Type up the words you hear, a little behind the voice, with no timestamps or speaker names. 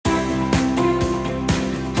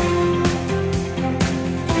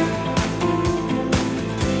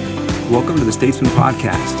Welcome to the Statesman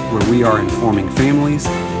Podcast, where we are informing families,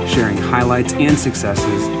 sharing highlights and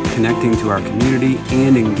successes, connecting to our community,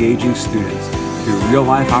 and engaging students through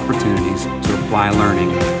real-life opportunities to apply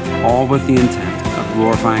learning, all with the intent of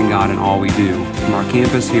glorifying God in all we do from our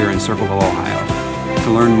campus here in Circleville, Ohio.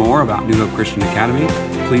 To learn more about New Hope Christian Academy,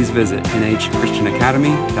 please visit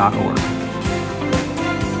nhchristianacademy.org.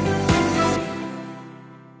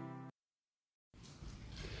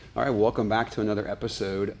 All right, welcome back to another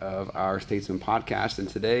episode of our Statesman Podcast, and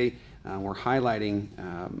today we're highlighting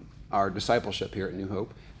our discipleship here at New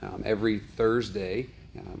Hope. Every Thursday,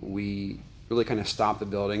 we really kind of stop the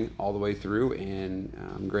building all the way through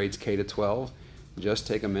in grades K to 12. Just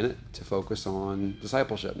take a minute to focus on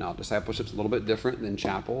discipleship. Now, discipleship's a little bit different than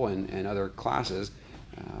chapel and other classes,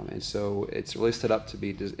 and so it's really set up to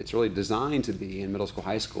be, it's really designed to be in middle school,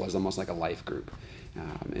 high school as almost like a life group.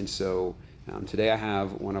 Today I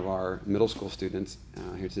have one of our middle school students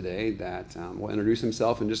here today that will introduce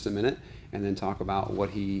himself in just a minute and then talk about what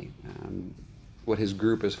his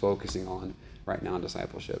group is focusing on right now in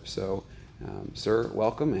discipleship. So, sir,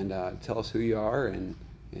 welcome, and tell us who you are and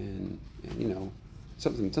you know,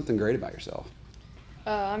 something great about yourself.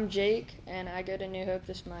 I'm Jake, and I go to New Hope.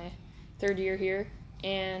 This is my third year here,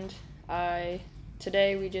 and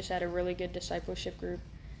today we just had a really good discipleship group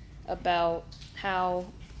about how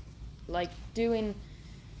doing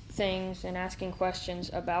things and asking questions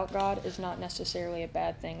about God is not necessarily a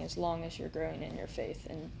bad thing as long as you're growing in your faith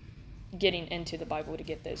and getting into the Bible to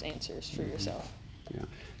get those answers for yourself. Yeah.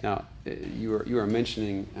 Now, you were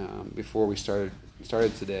mentioning before we started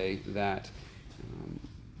today that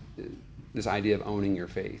this idea of owning your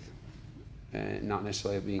faith, and not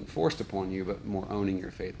necessarily being forced upon you, but more owning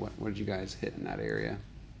your faith. What did you guys hit in that area?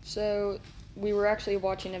 So we were actually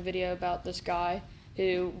watching a video about this guy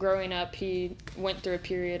who, growing up, he went through a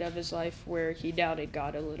period of his life where he doubted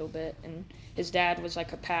God a little bit, and his dad was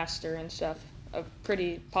like a pastor and stuff, a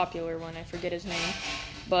pretty popular one, I forget his name,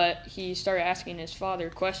 but he started asking his father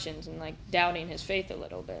questions and doubting his faith a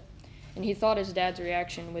little bit, and he thought his dad's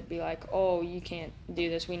reaction would be like, oh, you can't do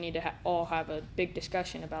this, we need to all have a big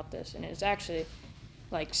discussion about this, and it's actually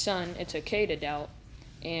like, son, it's okay to doubt,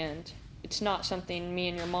 and it's not something me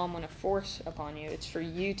and your mom want to force upon you. It's for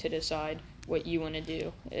you to decide what you want to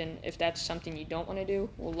do. And if that's something you don't want to do,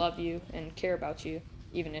 we'll love you and care about you,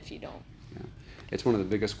 even if you don't. Yeah. It's one of the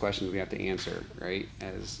biggest questions we have to answer, right?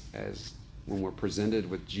 As when we're presented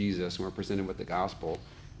with Jesus, when we're presented with the gospel,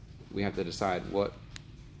 we have to decide what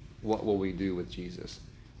will we do with Jesus.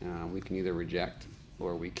 We can either reject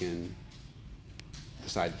or we can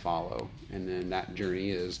decide to follow. And then that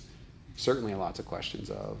journey is certainly lots of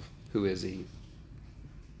questions of, who is he?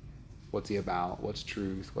 What's he about? What's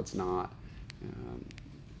truth? What's not?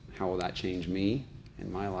 How will that change me in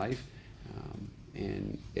my life?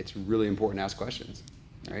 And it's really important to ask questions,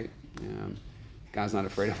 right? God's not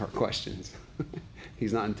afraid of our questions.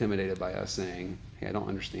 He's not intimidated by us saying, hey, I don't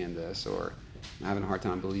understand this, or I'm having a hard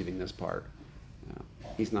time believing this part.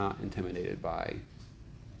 He's not intimidated by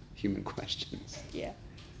human questions. Yeah.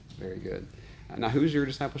 Very good. Now, who's your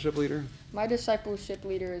discipleship leader? My discipleship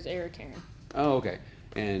leader is Eric Aaron. Oh, okay.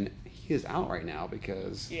 And he is out right now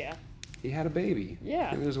because he had a baby.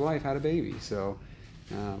 Yeah. Him and his wife had a baby. So,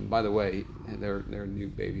 by the way, their new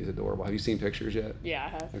baby is adorable. Have you seen pictures yet? Yeah, I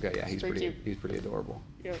have. Okay, yeah, he's pretty adorable.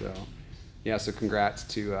 Yep. So congrats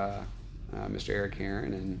to Mr. Eric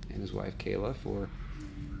Aaron and his wife Kayla for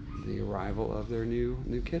the arrival of their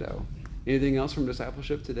new kiddo. Anything else from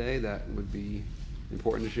discipleship today that would be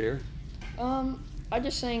important to share? I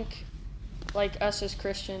just think, us as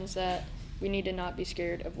Christians, that we need to not be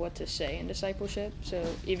scared of what to say in discipleship. So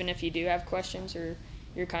even if you do have questions or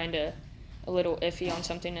you're kind of a little iffy on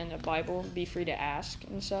something in the Bible, be free to ask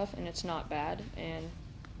and stuff, and it's not bad. And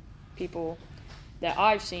people that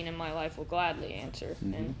I've seen in my life will gladly answer,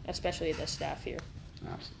 and especially the staff here.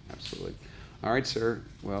 Absolutely. All right, sir.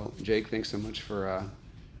 Well, Jake, thanks so much for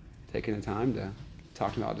taking the time to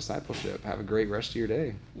talk about discipleship. Have a great rest of your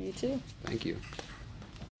day. You too. Thank you.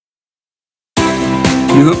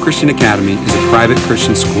 New Hope Christian Academy is a private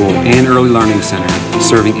Christian school and early learning center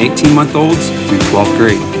serving 18-month-olds through 12th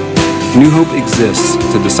grade. New Hope exists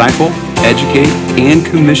to disciple, educate, and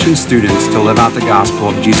commission students to live out the gospel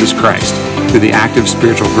of Jesus Christ through the active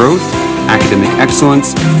spiritual growth, academic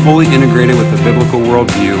excellence, fully integrated with a biblical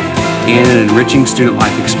worldview, and an enriching student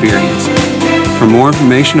life experience. For more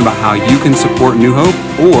information about how you can support New Hope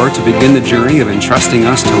or to begin the journey of entrusting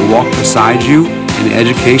us to walk beside you in the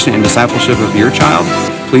education and discipleship of your child,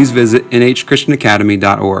 please visit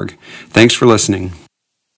nhchristianacademy.org. Thanks for listening.